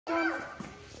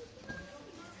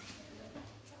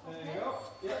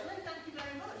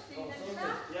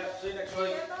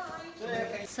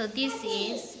So this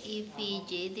is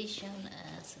EPG edition.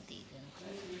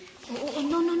 Oh,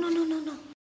 no, no, no, no, no, no.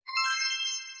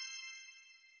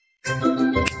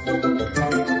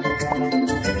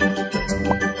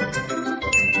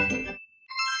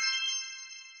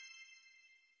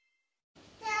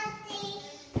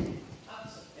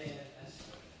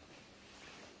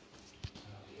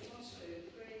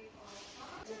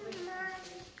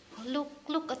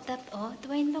 Look at that. Oh,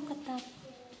 Dwayne, look at that.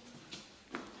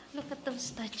 Look at the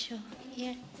statue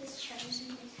here.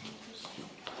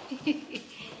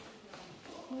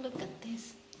 Look at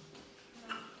this.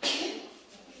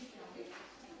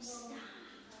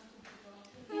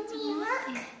 Mommy, look,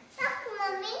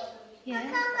 Mommy. Yeah.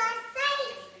 Look at my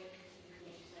face.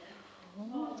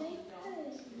 Oh.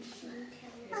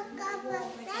 Look at my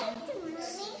face,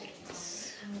 Mommy.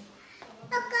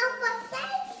 Look at my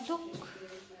face. Look.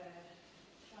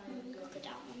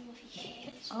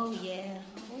 Oh yeah.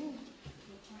 Oh.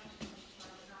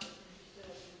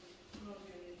 Look,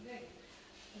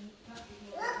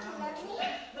 Mommy.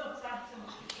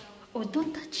 Oh,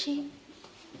 don't touch him.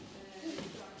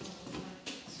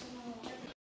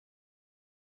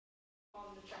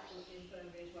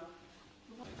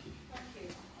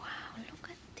 Wow, look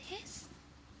at this.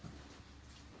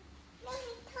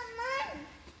 Mommy, come on.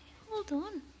 Hold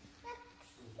on.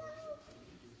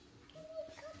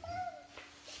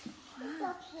 It's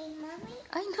okay, Mommy.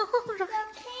 I know, It's right?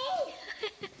 okay.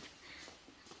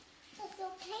 It's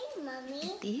okay, Mommy.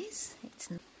 It is. It's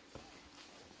not.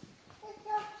 It's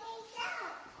okay,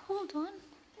 Dad. Hold on.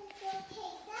 It's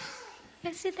okay, Dad.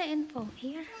 Let's see the info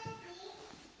here.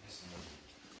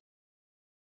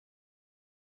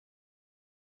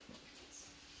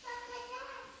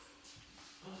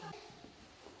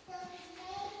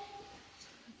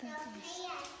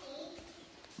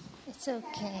 It's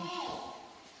okay.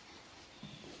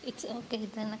 It's okay.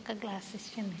 The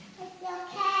naka-glasses yun. It's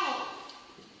okay.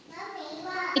 Mommy,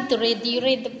 what? Ito, you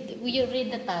read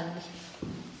the tag.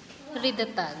 Read the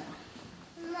tag.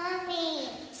 Mommy.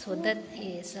 So that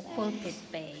is a pulpit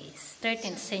base,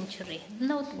 13th century.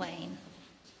 Note wine.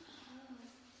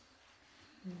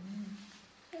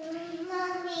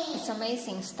 Mommy. It's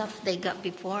amazing stuff they got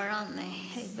before, aren't they?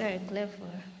 Very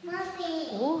clever. Mommy.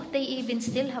 Oh, they even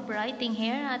still have writing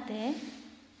here, ate.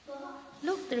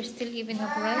 Look, they still even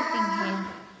have writing here.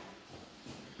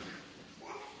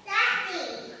 That's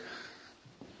Daddy.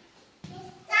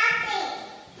 It's Daddy.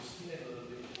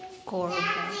 Corbin.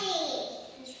 Daddy.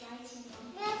 It's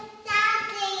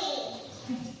Daddy.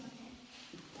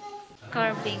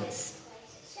 Carvings.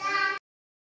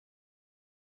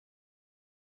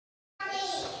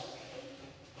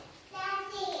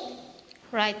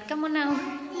 Right, come on now.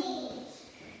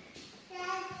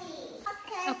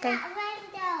 Okay.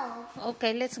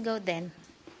 Okay, let's go then.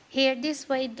 Here, this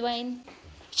way, Dwayne.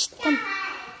 Shh, come.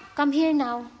 Come here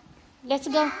now. Let's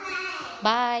go.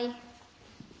 Bye.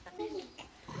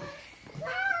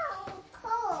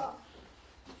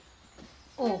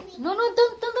 Oh, no,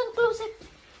 don't close it.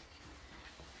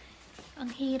 Ang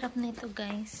hirap nito,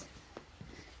 guys.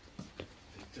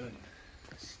 They've done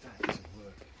stacks of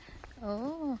work.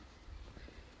 Oh.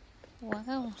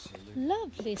 Wow.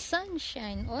 Lovely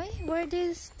sunshine. Oi, where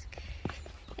this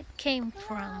it came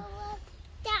from?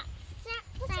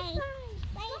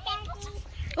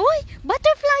 Oi,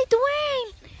 butterfly,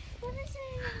 Dwayne. What is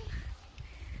it?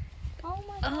 Oh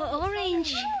my Oh, God.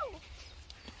 orange.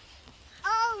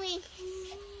 Orange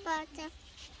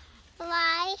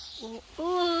butterfly.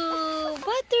 Oh,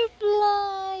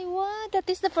 butterfly. Wow, that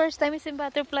is the first time it's in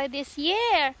butterfly this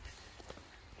year.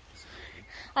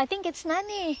 I think it's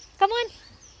Nani. Come on.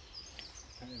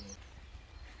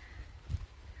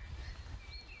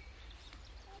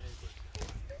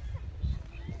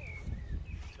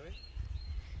 Sorry?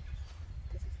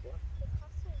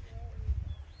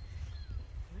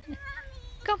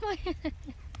 Come on.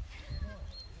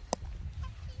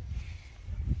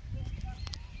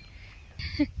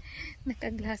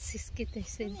 Naka-glasses kita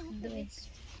sa doon.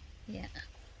 Yeah.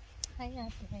 Hi,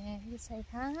 ate. You say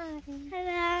hi.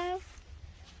 Hello.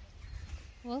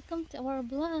 Welcome to our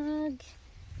vlog.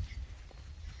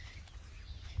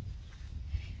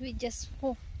 We just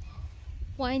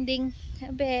winding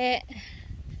a bit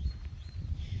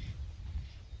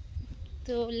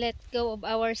to let go of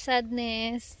our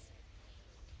sadness.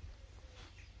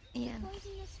 Yeah. Why do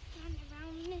you stand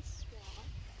around this wall?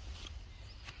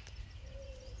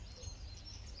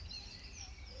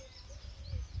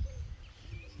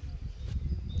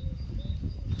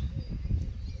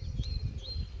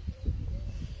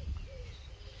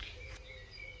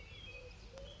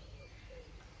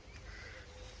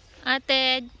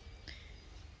 Ate,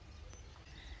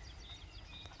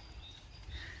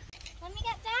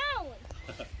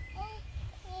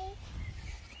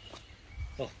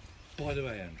 By the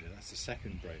way, Andrea, that's the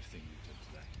second brave thing you've done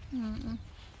today.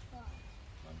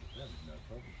 No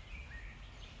problem.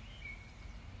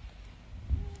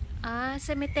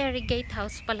 Cemetery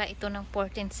gatehouse pala ito ng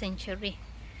 14th century.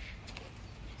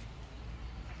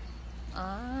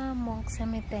 Monk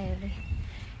cemetery.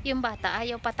 Yung bata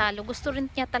ayaw patalo. Gusto rin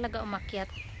niya talaga umakyat.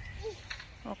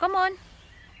 Oh, come on.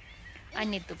 I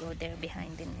need to go there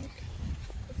behind the net.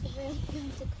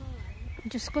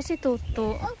 Diyos ko si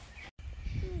Tuto.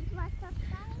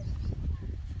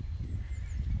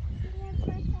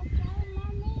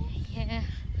 Yeah.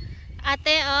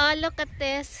 Ate, oh, look at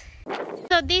this.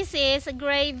 So this is a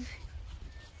grave.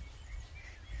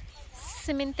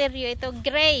 Cemetery ito,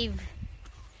 grave.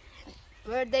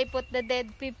 Where they put the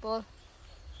dead people.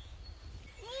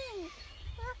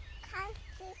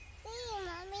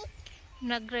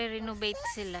 Nagre-renovate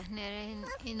sila.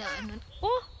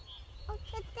 Oh!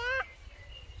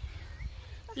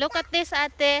 Look at this,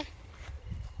 ate.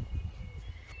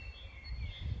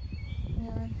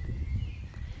 Yan.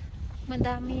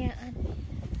 Madami yan.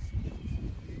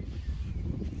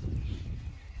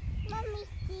 Mommy,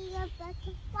 see a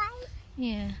butterfly?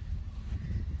 Yeah.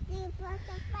 See a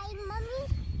butterfly, Mommy?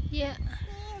 Yeah.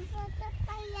 See a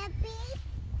butterfly, Abbey?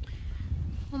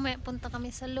 Mamaya punta kami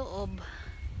sa loob.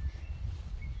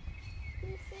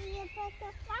 You see a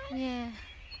butterfly? Yeah.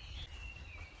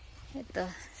 Ito,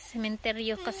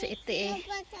 sementeryo kasi ito See eh. a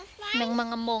butterfly? Ng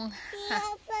mga mong. See a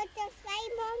butterfly,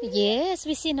 Mommy? Yes,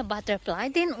 we seen a butterfly,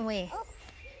 didn't we? Oh,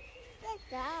 good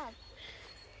job.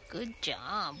 Good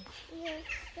job. You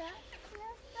saw the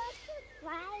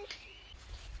butterfly.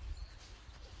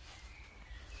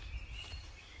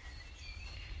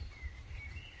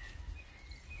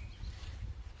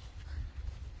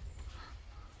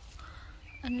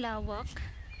 Ang lawak.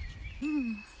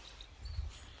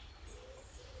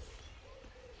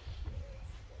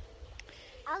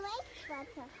 I like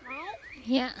butterfly.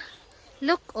 Yeah.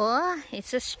 Look, oh,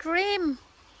 it's a stream.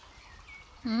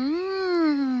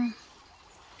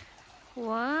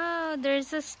 Wow, there's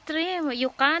a stream. You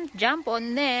can't jump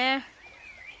on there.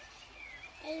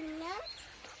 I know.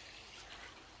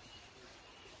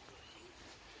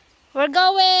 We're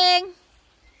going.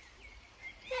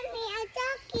 Mommy, a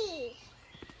doggy.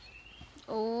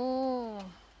 Oh.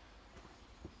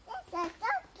 There's a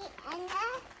doggy, Anna.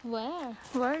 Where?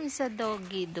 Where is a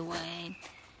doggy, Dwayne?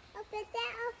 Over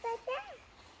there, over there.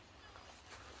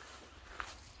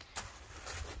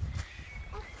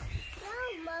 No,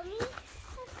 Mommy.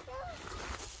 Let's go.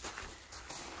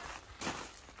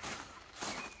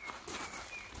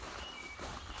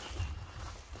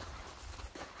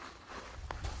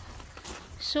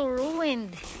 So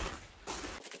ruined.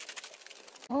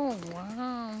 Oh,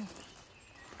 wow.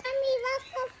 Mommy, look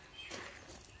up.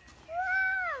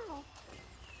 Wow.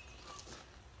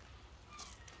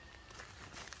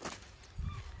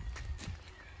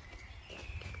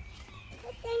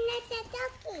 It's another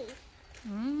doggy.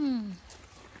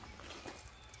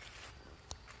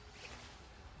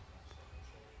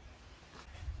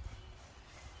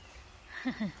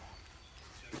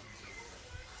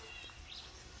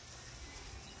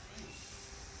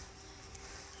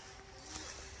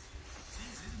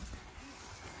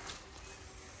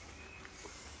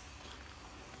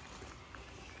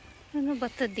 Ano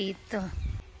ba to dito?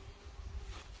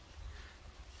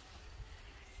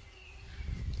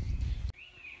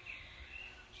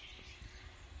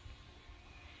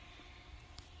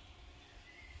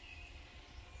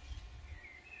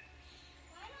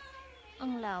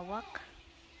 Ang lawak.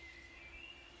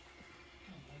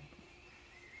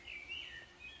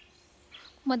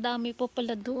 Madami po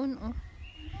pala doon, oh.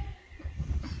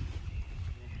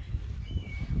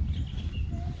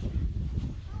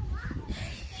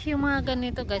 Yung mga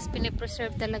ganito, guys,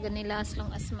 pinipreserve talaga nila as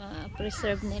long as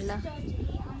ma-preserve nila.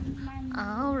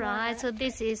 Alright, so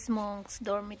this is monk's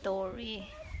dormitory.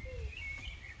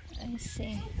 I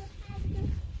see.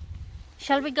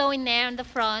 Shall we go in there on the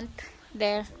front?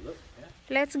 There.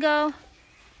 Let's go.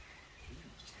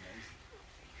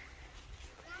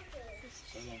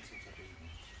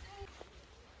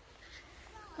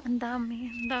 Ang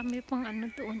dami pang ano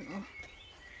doon, oh.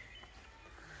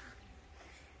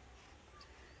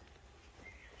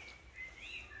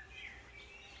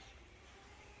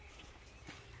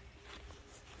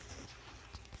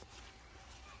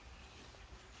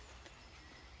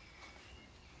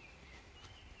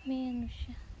 May ano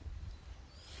siya.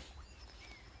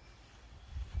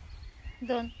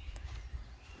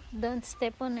 Don't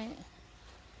step on it.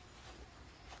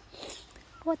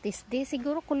 What is this?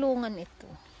 Siguro kulungan ito.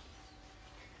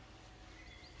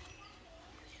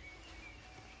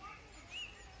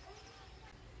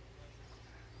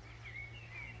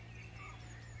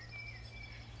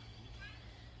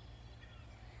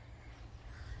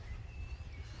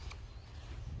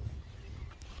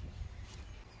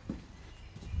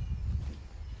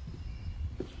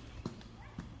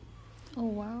 Oh,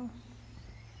 wow.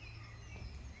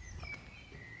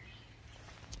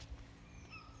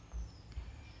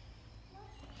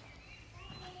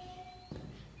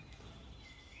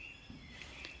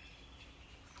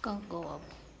 Can't go up.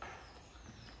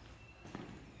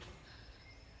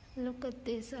 Look at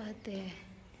this, ate.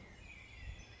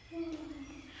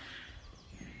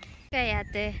 Okay,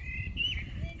 ate.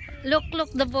 Look,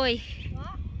 the boy.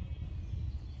 What?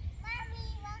 Mommy,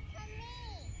 look at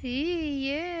me.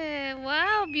 Yeah,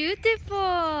 wow,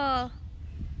 beautiful.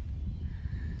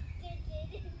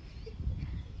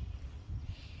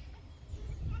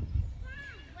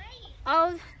 Wait,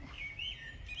 Oh, Mommy.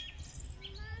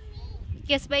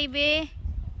 yes, baby.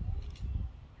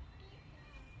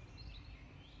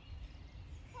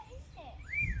 What is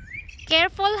it?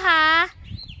 Careful, ha.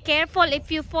 Careful,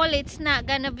 if you fall, it's not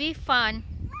gonna be fun.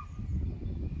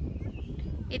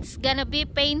 It's gonna be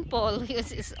painful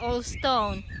because it's all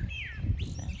stone.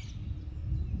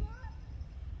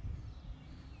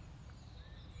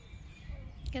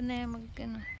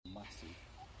 Massive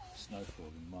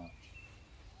snowfall in March.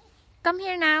 Come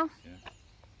here now. Yeah.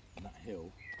 And that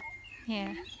hill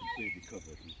Yeah. is completely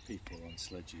covered with people on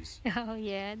sledges. Oh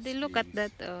yeah. They look at Skis,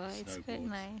 that. Oh, it's very snowboards.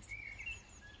 nice.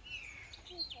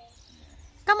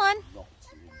 Come on. Lots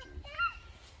of injuries.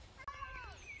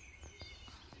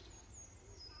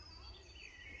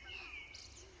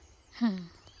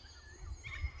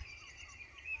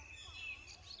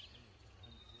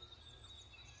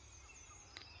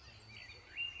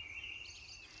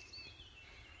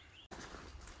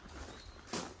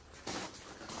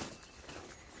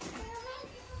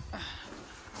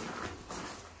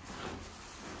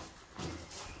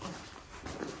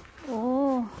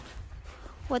 Oh,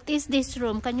 what is this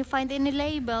room? Can you find any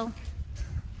label?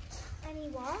 Any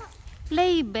what?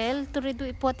 Label to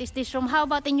read what is this room? How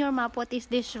about in your map? What is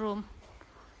this room?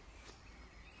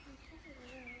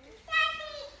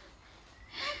 Daddy,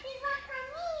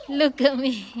 Look at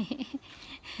me.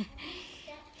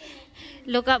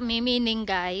 Look at me, meaning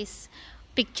guys,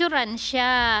 picturean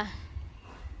siya.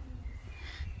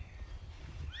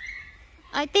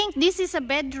 I think this is a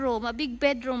bedroom, a big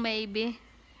bedroom maybe.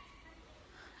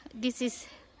 This is,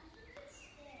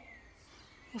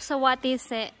 so what is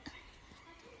it?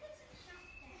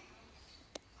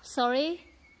 Sorry?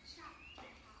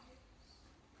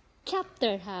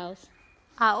 Chapter house.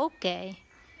 Ah, okay.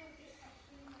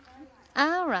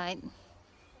 Alright.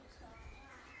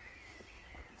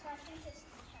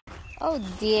 Oh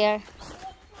dear.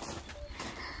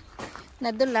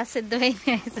 Nadulas si Dwayne,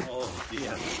 guys. Oh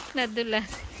dear. Nadulas.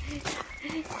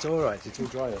 It's alright, it's all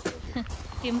dry up there.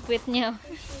 Yung puwit niya.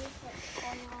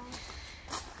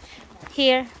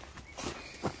 Here.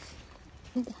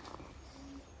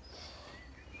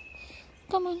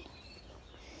 Come on.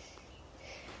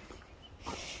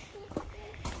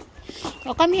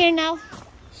 Oh, come here now.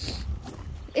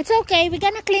 It's okay. We're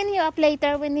gonna clean you up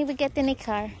later when we get in the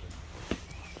car.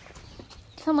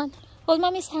 Come on. Hold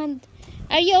mommy's hand.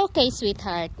 Are you okay,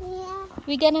 sweetheart? Yeah.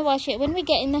 We're gonna wash it. When we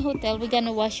get in the hotel, we're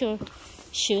gonna wash your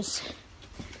shoes.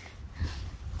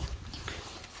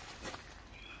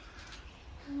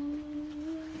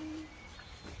 I'm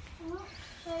not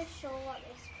so sure what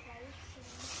this place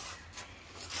is.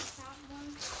 That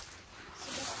one.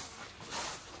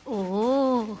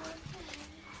 Oh.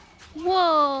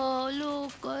 Whoa,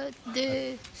 look at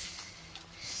this.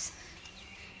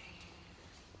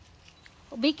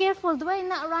 Be careful, Dwayne,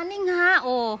 not running, ha?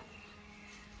 Oh.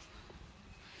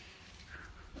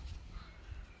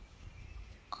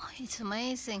 Oh, it's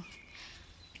amazing.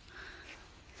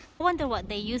 I wonder what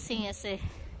they're using as a,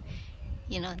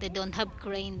 you know, they don't have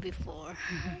grain before.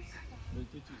 They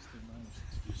did use the manage to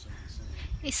do something similar.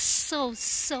 It's so,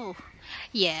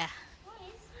 yeah.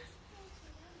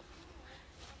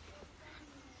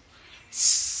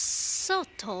 So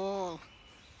tall.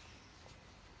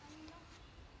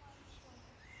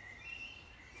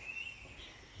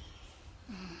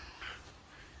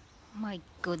 My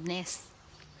goodness.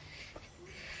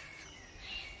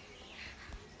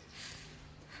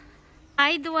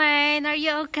 Hi, Dwayne. Are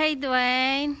you okay,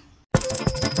 Dwayne?